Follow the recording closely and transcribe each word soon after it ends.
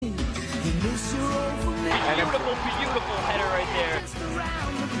Beautiful, beautiful header right there.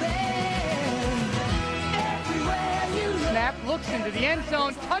 Snap, looks into the end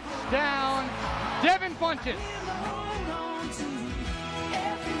zone, touchdown, Devin Funchess.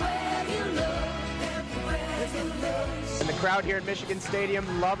 And the crowd here at Michigan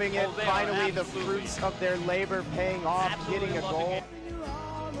Stadium loving it. Finally, the fruits of their labor paying off, getting a goal.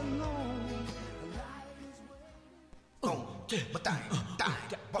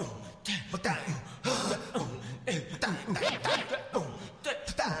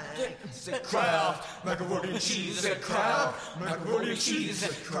 Kraft, macaroni and cheese at Kraft, macaroni and cheese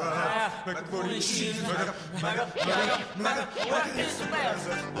at Kraft, macaroni and cheese, macaroni is the best.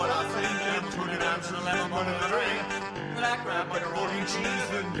 What I think I'm 29 to 11 money to drink. Macaroni and cheese,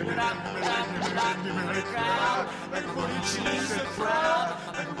 macaroni and cheese at Kraft,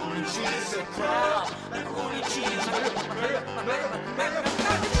 macaroni and cheese at Kraft, macaroni and cheese, macaroni and cheese.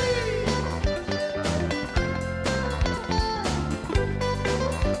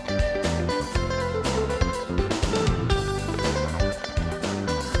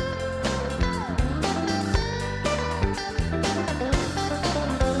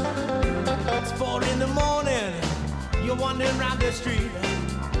 You're wandering around the street.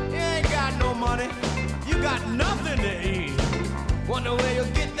 You ain't got no money. You got nothing to eat. Wonder where you'll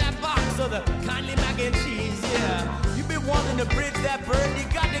get that box of the kindly mac and cheese. Yeah, you've been wanting to bridge that bird. You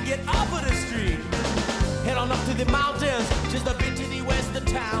got to get off of the street. Head on up to the mountains, just a bit to the west of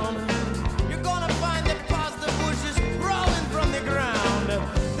town. You're gonna find the pasta bushes growing from the ground.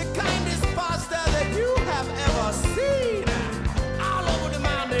 The kindest pasta that you have ever seen. All over the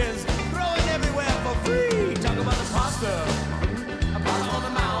mountains, growing everywhere for free. Talk about the pasta on the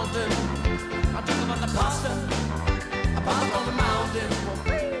mountain. I'm talking about the pasta on the mountain for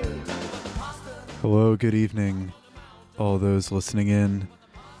free. Hello, good evening, all those listening in.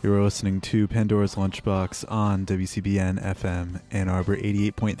 You are listening to Pandora's Lunchbox on WCBN FM Ann Arbor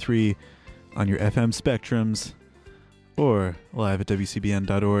 88.3 on your FM spectrums or live at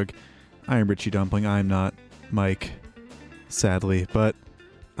WCBN.org. I am Richie Dumpling. I am not Mike, sadly, but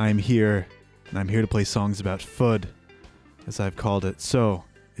I'm here, and I'm here to play songs about FUD, as I've called it. So,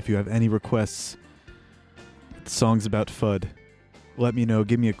 if you have any requests, songs about FUD, let me know.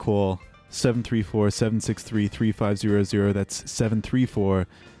 Give me a call, 734-763-3500. That's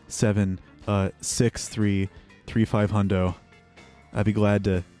 734-763-3500. I'd be glad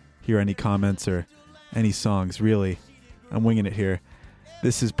to hear any comments or any songs, really. I'm winging it here.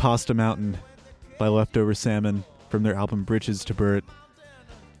 This is Pasta Mountain by Leftover Salmon from their album Bridges to Burt.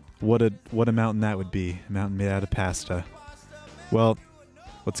 What a mountain that would be. A mountain made out of pasta. Well,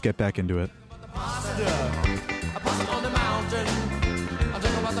 let's get back into it. Pasta on the mountain. I'm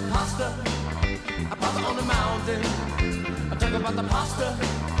talking about the pasta on the mountain. I'm talking about the pasta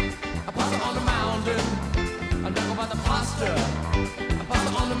on the mountain. I'm talking about the pasta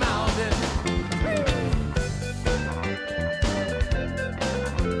on the mountain.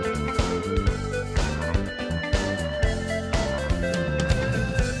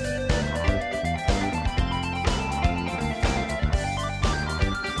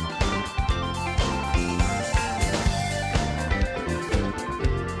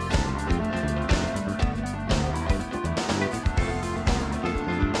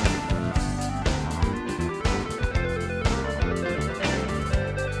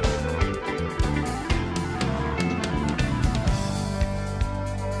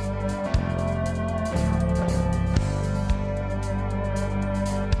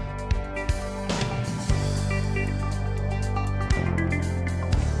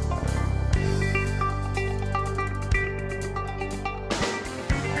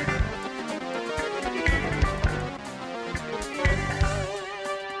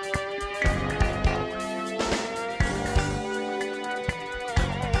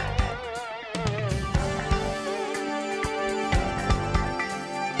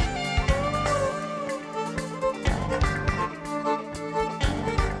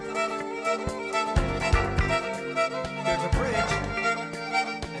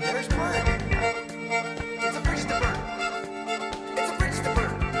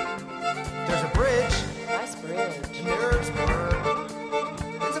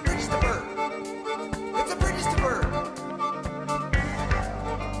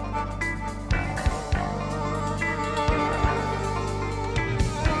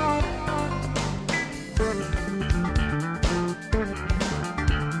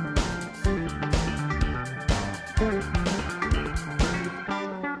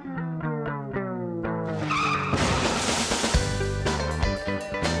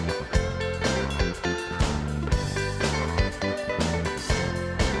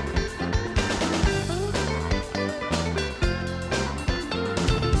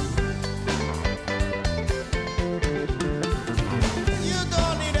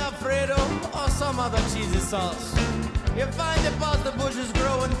 sauce. You find the pasta bushes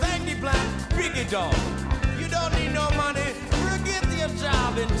growing, thank you, plant, pick it off. You don't need no money, forget your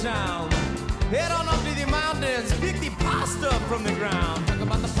job in town. Head on up to the mountains, pick the pasta from the ground. Talk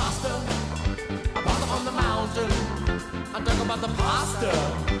about the pasta on the mountain. I'm talking about the pasta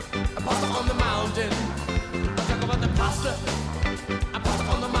on the mountain. I'm talking about the pasta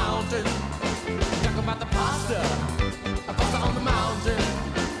on the mountain. Talk about the pasta on the mountain.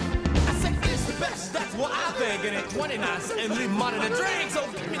 I say it's the best, that's what I think. And it's 29 cents and leave money to drink. So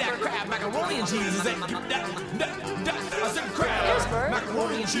give me that crab macaroni and cheese. I said crab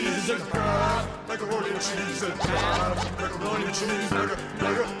macaroni and cheese. Crab macaroni and cheese. Crab macaroni and cheese.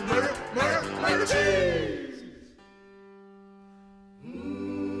 Macaroni and cheese.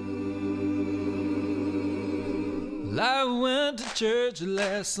 I went to church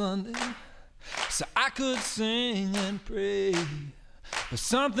last Sunday so I could sing and pray, but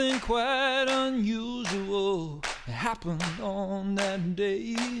something quite unusual happened on that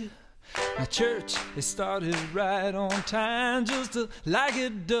day. My church, it started right on time, just like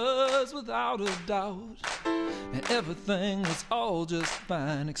it does without a doubt. And everything was all just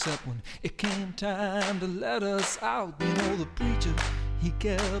fine, except when it came time to let us out. You know, the preacher, he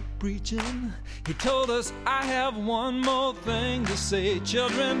kept preaching. He told us, I have one more thing to say.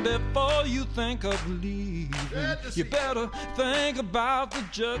 Children, before you think of leaving, you better think about the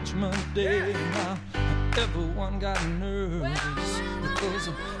judgment day. Now, everyone got nervous because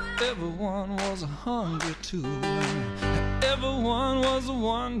everyone was hungry too. Everyone was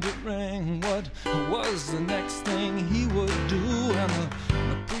wondering what was the next thing he would do. And the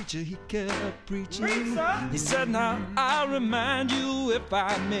preacher, he kept preaching. He said, now I'll remind you, if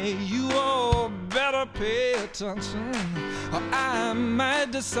I may, you all better pay attention, or I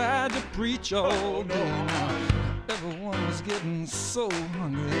might decide to preach all day. Now, everyone was getting so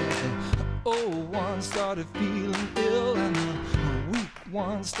hungry. The old one started feeling ill, and the weak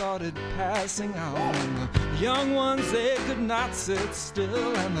ones started passing out, and the young ones, they could not sit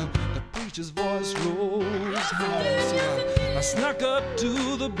still, and the preacher's voice rose high. So I snuck up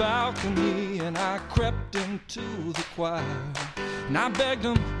to the balcony and I crept into the choir, and I begged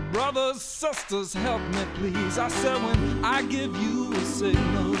them, brothers, sisters, help me please. I said, when I give you a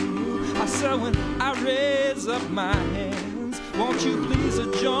signal, I said, when I raise up my hands, won't you please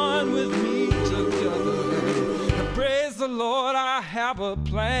join with me together? Praise the Lord, I have a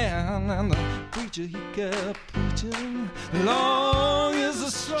plan. And the preacher, he kept preaching. Long is the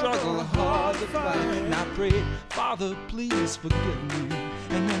struggle, hard to fight. And I prayed, Father, please forgive me.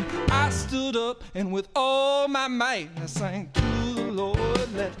 And then I stood up and with all my might I sang to the Lord,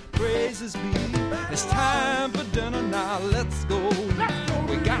 let praises be. It's time for dinner now, let's go.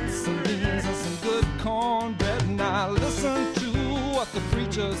 We got some beans and some good cornbread. Now listen to what the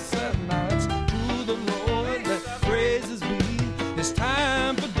preacher said. Now it's to the Lord, let praises be. It's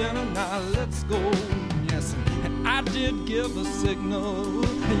time for dinner now, let's go. Yes, and I did give a signal.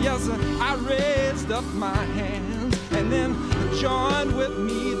 Yes, and I raised up my hands, and then joined with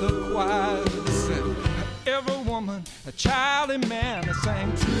me the choir. Said, every woman, a child and man,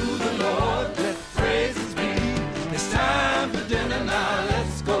 sang to the Lord, let praises be. It's time for dinner now,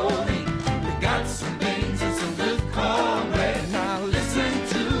 let's go. We got some beans and some good cornbread. Now listen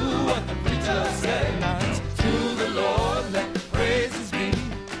to what the preacher said. Now it's to the Lord, let praises be.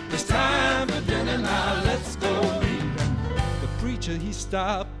 It's time for dinner now, let's go. The preacher, he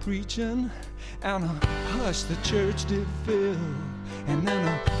stopped preaching, and a hush the church did fill. And then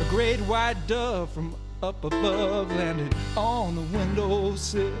a great white dove from up above landed on the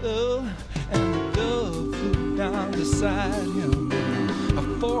windowsill, and the dove flew down beside him. A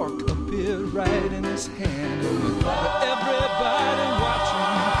fork appeared right in his hand, and with everybody watching,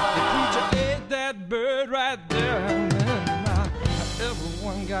 the preacher ate that bird right there. And then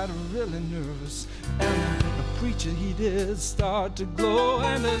everyone got really nervous, and the preacher, he did start to glow.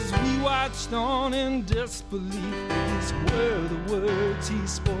 And as we watched on in disbelief, these were the words he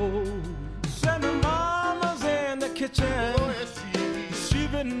spoke. And the mama's in the kitchen, she's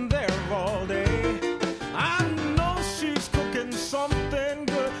been there all day. I know she's cooking something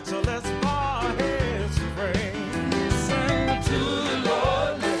good, so let's bow our heads and pray. Sing to the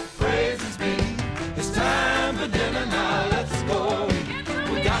Lord, let praises be. It's time for dinner now, let's go.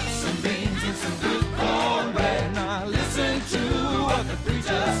 We got some beans and some good cornbread. Now listen to what the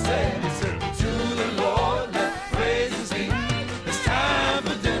preacher said. He said, to the Lord, let praises be. It's time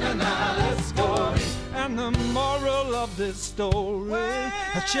for dinner now, let's go. And the moral of this story,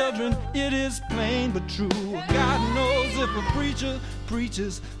 children, it is plain but true. God knows if a preacher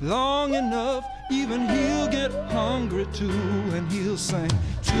preaches long enough, even he'll get hungry too, and he'll sing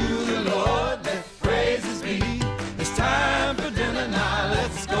to the Lord, let praises be.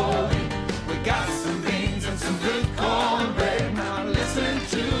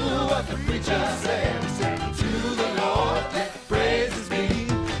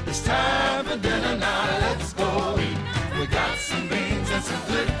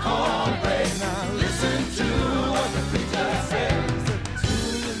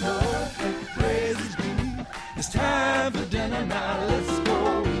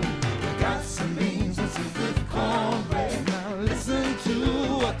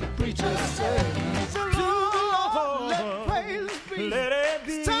 preacher said. So Lord, let praise be. Let it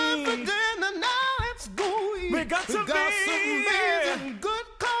be. It's time for dinner now. Let's go eat. We got some beans and good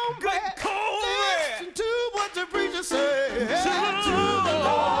cornbread. Listen to what the preacher said. To the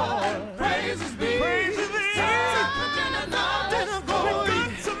Lord, praises be. Praises be. It's time for dinner now. Let's go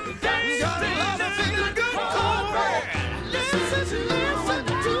eat. Got a lot of things and good cornbread. Listen to what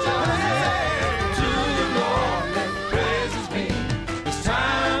the preacher said. To the Lord, let praises be. It's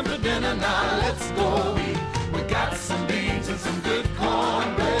time for dinner now. Let's go eat. We got some beans and some good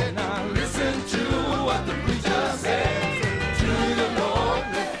cornbread. Now listen to what the preacher says. To the Lord,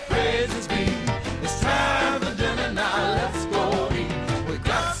 let praises be. It's time for dinner now. Let's go eat. We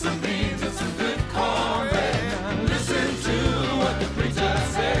got some beans and some good cornbread. Now listen to what the preacher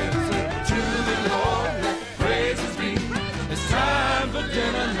says. To the Lord, let praises be. It's time for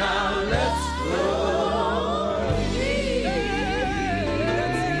dinner now. Let's go eat.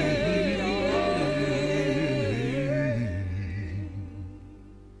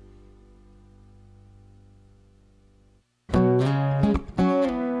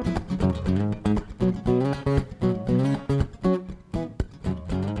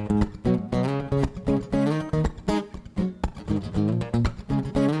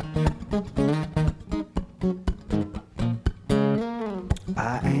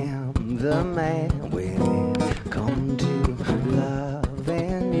 I am the man when it come to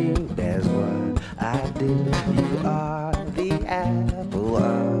loving you. That's what I do. You are the apple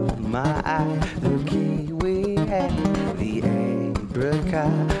of my eye, the kiwi and the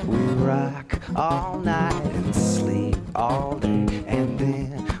apricot. We rock all night and sleep all day, and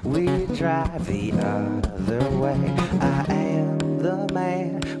then we drive the other way. I am the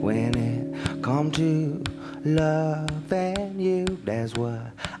man when it come to loving you. That's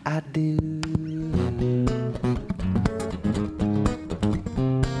what I do.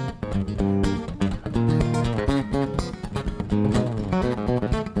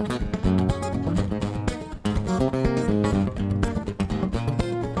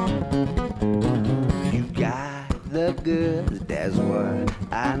 You got the goods, that's what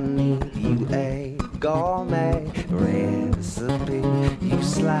I need. You a gourmet recipe. You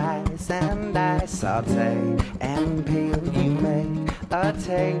slice and dice, saute and peel. You make a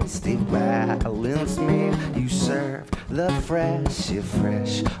tasty balanced meal. You serve the fresh, you're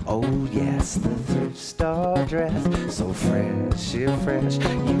fresh. Oh yes, the thrift store dress, so fresh, you're fresh.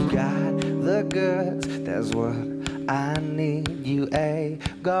 You got the goods, that's what I need. You a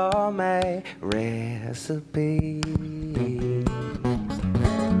gourmet recipe.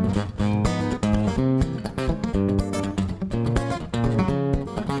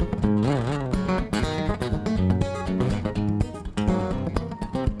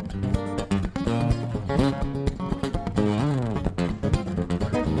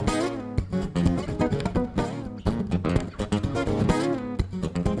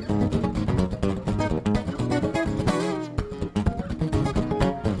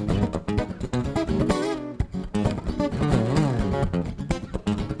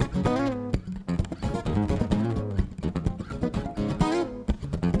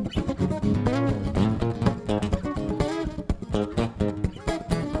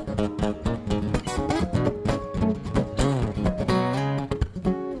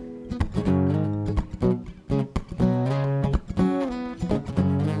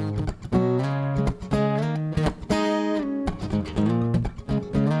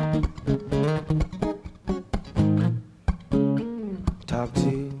 Talk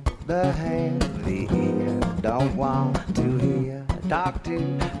to the hand, the ear, don't want to hear. Talk to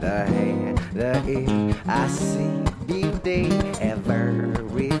the hand, the ear, I see beauty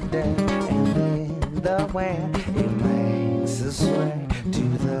every day. And then the wind, it makes us sway to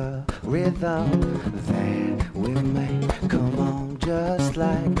the rhythm that we make. Come on, just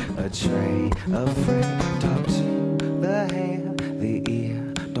like a train of freight. Talk to the hand, the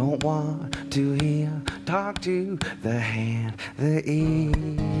ear, don't want to hear. Talk to the hand, the ear.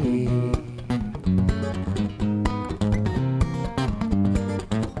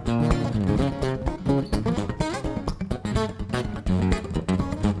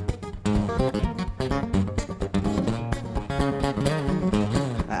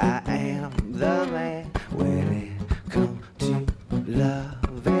 I am the man when it comes to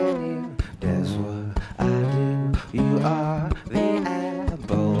loving you. That's what I do. You are the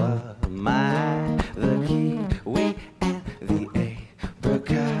apple of my eye, the kiwi and the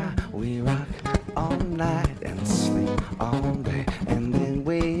apricot. We rock all night and sleep all day, and then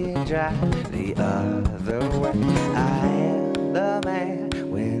we drive the other way. I am the man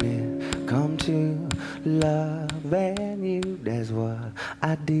when it comes to loving you. That's what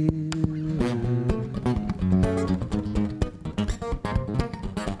I do.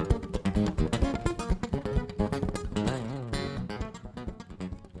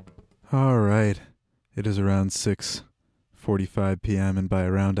 All right. It is around 6:45 p.m., and by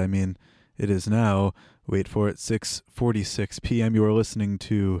around I mean it is now, wait for it, 6:46 p.m. You are listening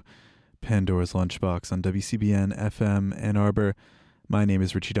to Pandora's Lunchbox on WCBN FM Ann Arbor. My name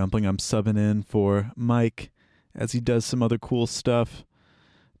is Richie Dumpling. I'm subbing in for Mike as he does some other cool stuff.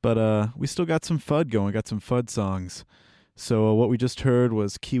 But we still got some FUD going, got some FUD songs. So what we just heard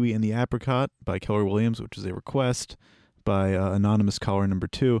was Kiwi and the Apricot by Keller Williams, which is a request by Anonymous Caller number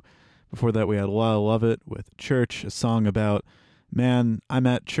 2. Before that, we had Lyle Lovett with Church, a song about, man, I'm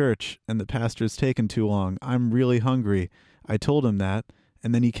at church and the pastor's taking too long. I'm really hungry. I told him that,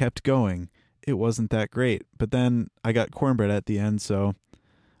 and then he kept going. It wasn't that great. But then I got cornbread at the end, so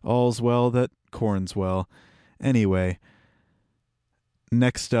all's well that corn's well. Anyway,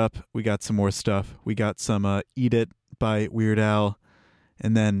 next up, we got some more stuff. We got some Eat It by Weird Al,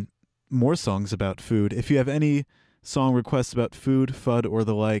 and then more songs about food. If you have any song requests about food, FUD, or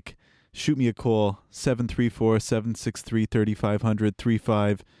the like, shoot me a call, 734-763-3500,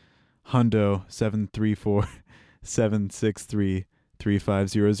 35 Hundo,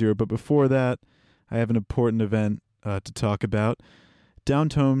 734-763-3500. But before that, I have an important event to talk about.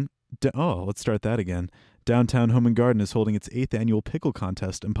 Let's start that again. Downtown Home and Garden is holding its 8th annual pickle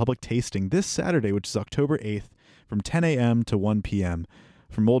contest and public tasting this Saturday, which is October 8th, from 10 a.m. to 1 p.m.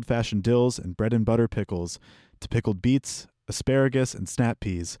 From old-fashioned dills and bread and butter pickles to pickled beets, asparagus, and snap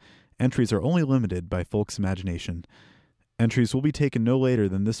peas, entries are only limited by folks' imagination. Entries will be taken no later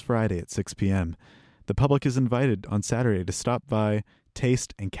than this Friday at 6 p.m. The public is invited on Saturday to stop by,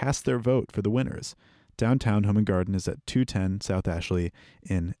 taste, and cast their vote for the winners. Downtown Home and Garden is at 210 South Ashley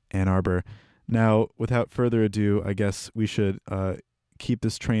in Ann Arbor. Now, without further ado, I guess we should keep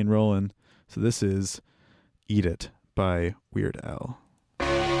this train rolling. So this is Eat It by Weird Al.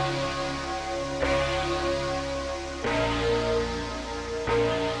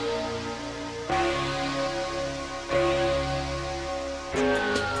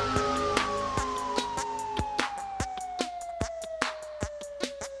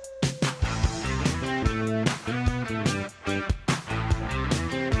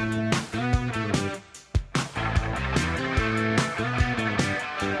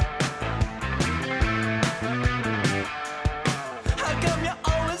 I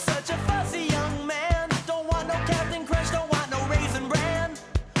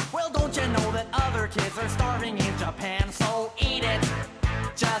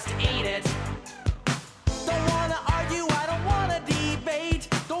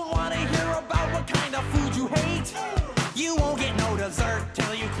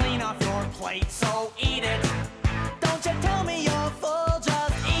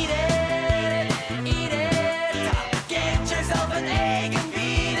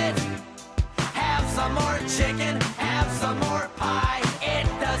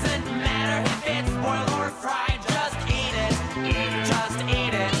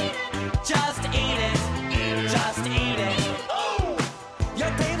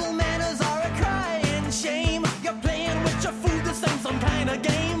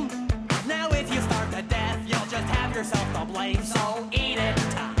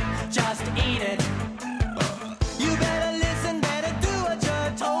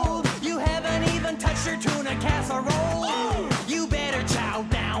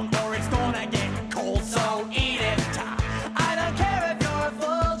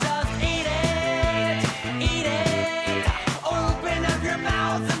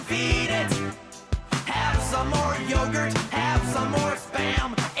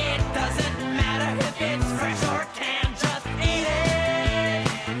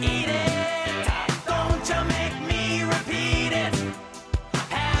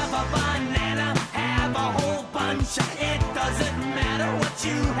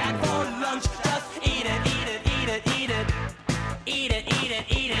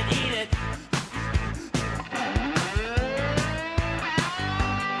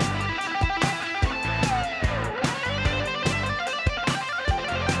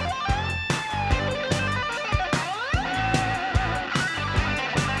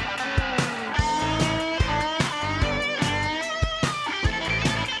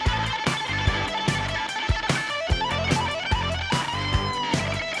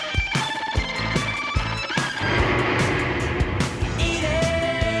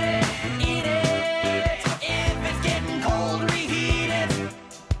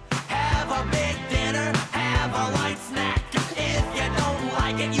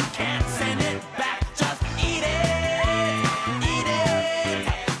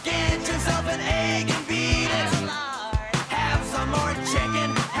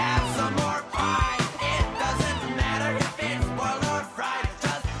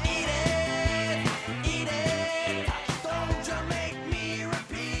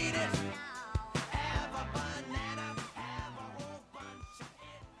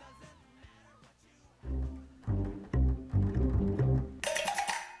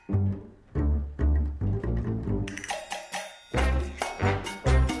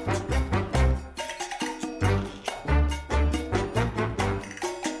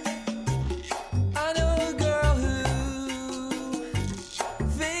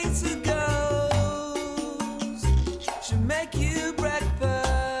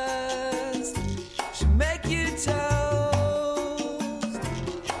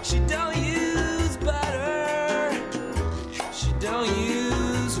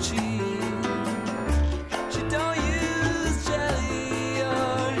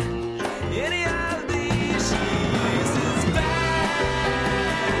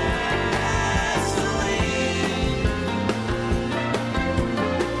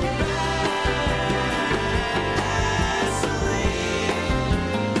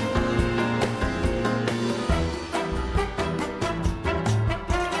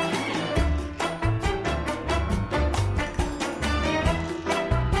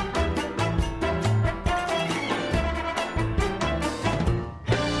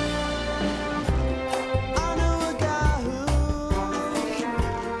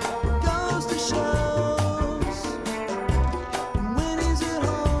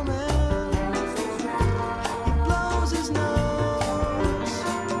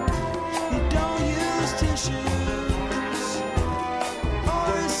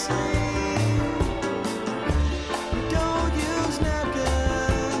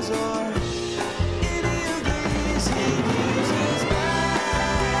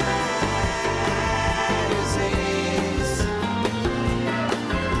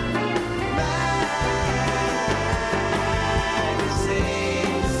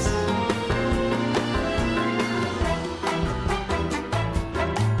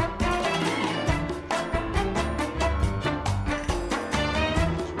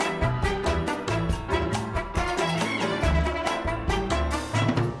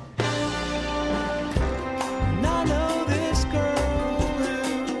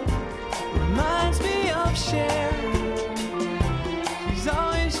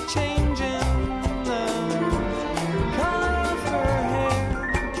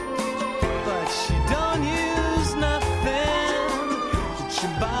she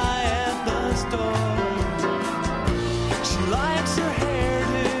buy at the store. She likes her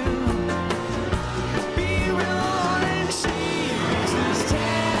hairdo, B-roll, and she uses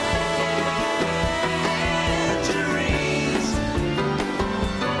tangerines.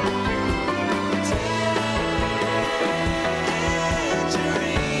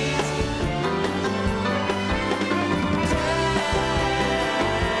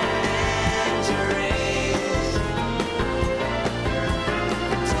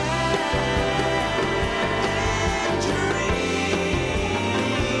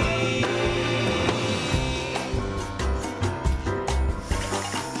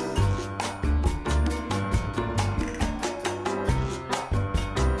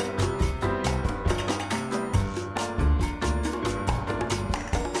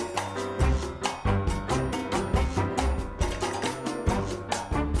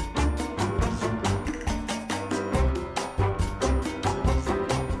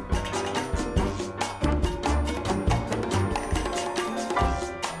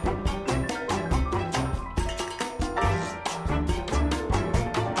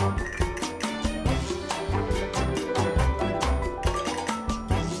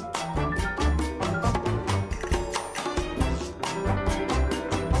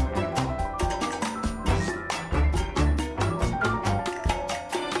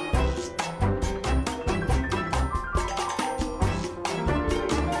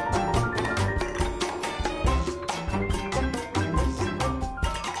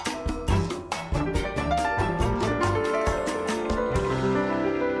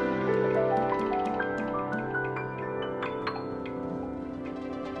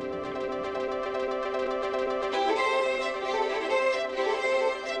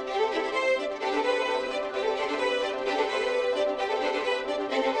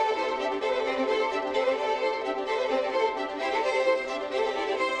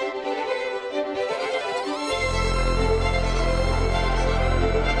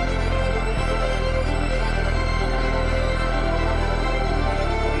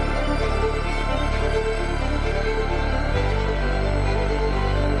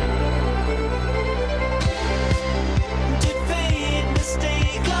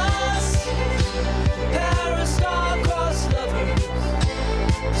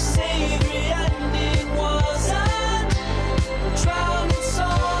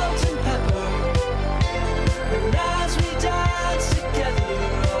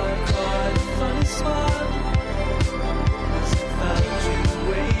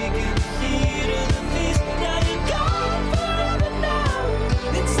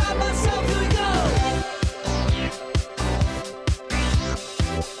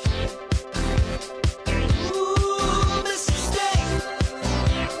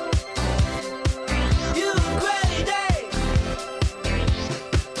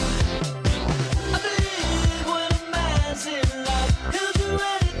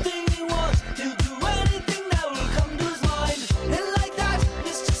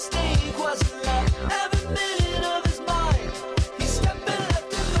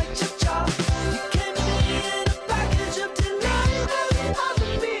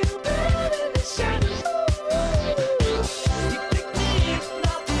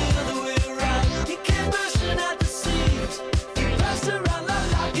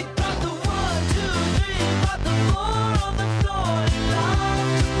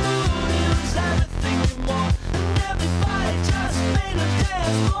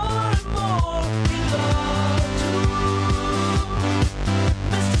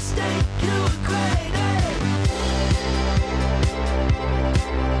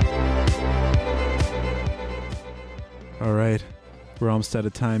 All right, we're almost out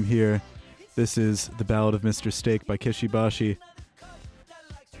of time here. This is The Ballad of Mr. Steak by Kishibashi.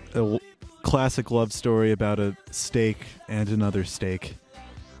 A classic love story about a steak and another steak.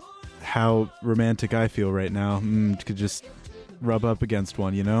 How romantic I feel right now. Could just rub up against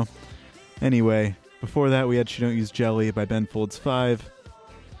one, you know? Anyway, before that we had She Don't Use Jelly by Ben Folds 5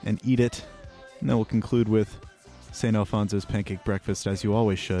 and Eat It. And then we'll conclude with St. Alfonso's Pancake Breakfast, As You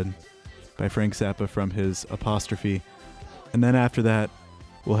Always Should, by Frank Zappa from his Apostrophe. And then after that,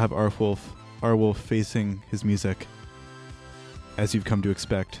 we'll have Arwolf facing his music, as you've come to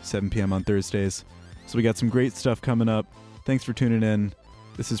expect, 7 p.m. on Thursdays. So we got some great stuff coming up. Thanks for tuning in.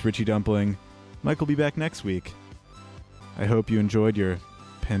 This is Richie Dumpling. Mike will be back next week. I hope you enjoyed your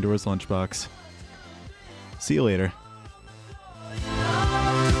Pandora's Lunchbox. See you later.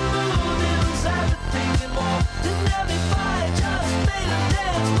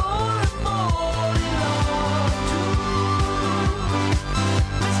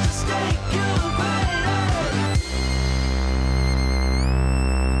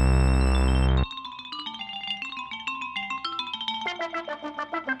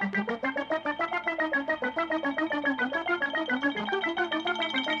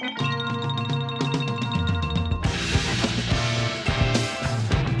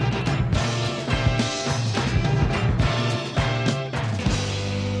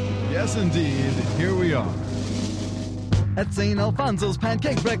 Yes, indeed. Here we are. At St. Alfonso's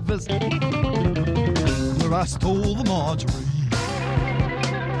Pancake Breakfast, where I stole the margarine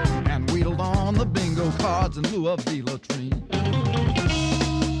and wheedled on the bingo cards and blew a vela tree.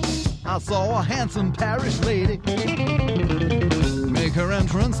 I saw a handsome parish lady make her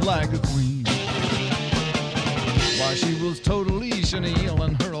entrance like a queen. Why, she was totally chenille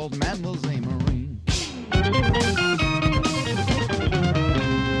and her old man was a Marine.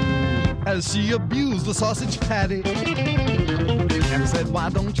 As she abused the sausage patty and said, why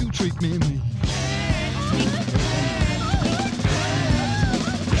don't you treat me mean?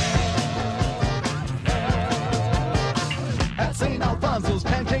 At St. Alfonso's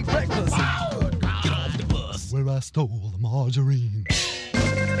Pancake Breakfast, wow, get off the bus, where I stole the margarine.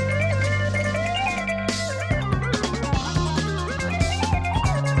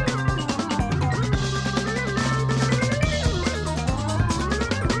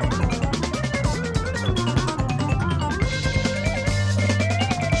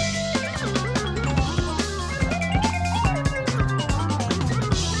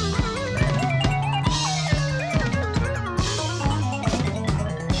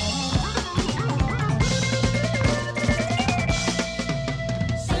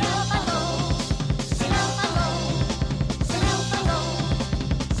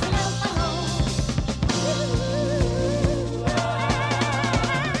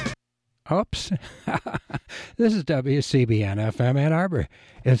 Oops. This is WCBN FM Ann Arbor.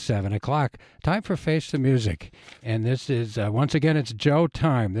 It's 7 o'clock. Time for Face the Music. And this is, once again, it's Joe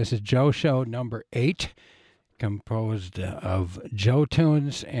time. This is Joe Show number 8, composed of Joe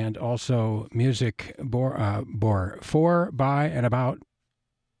tunes and also music for, by, and about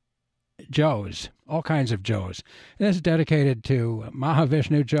Joes, all kinds of Joes. And this is dedicated to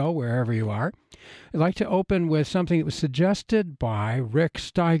Mahavishnu Joe, wherever you are. I'd like to open with something that was suggested by Rick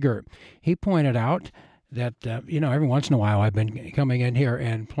Steiger. He pointed out that, every once in a while I've been coming in here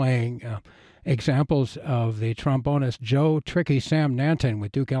and playing examples of the trombonist Joe Tricky Sam Nanton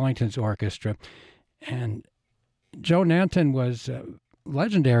with Duke Ellington's orchestra. And Joe Nanton was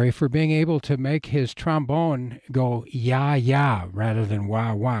legendary for being able to make his trombone go ya rather than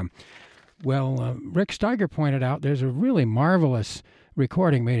wah. Well, Rick Steiger pointed out there's a really marvelous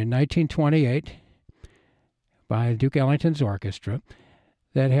recording made in 1928 by Duke Ellington's orchestra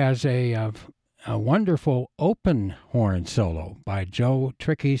that has a wonderful open horn solo by Joe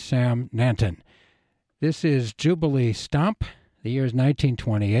Tricky Sam Nanton. This is Jubilee Stomp. The year is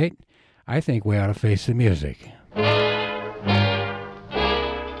 1928. I think we ought to face the music.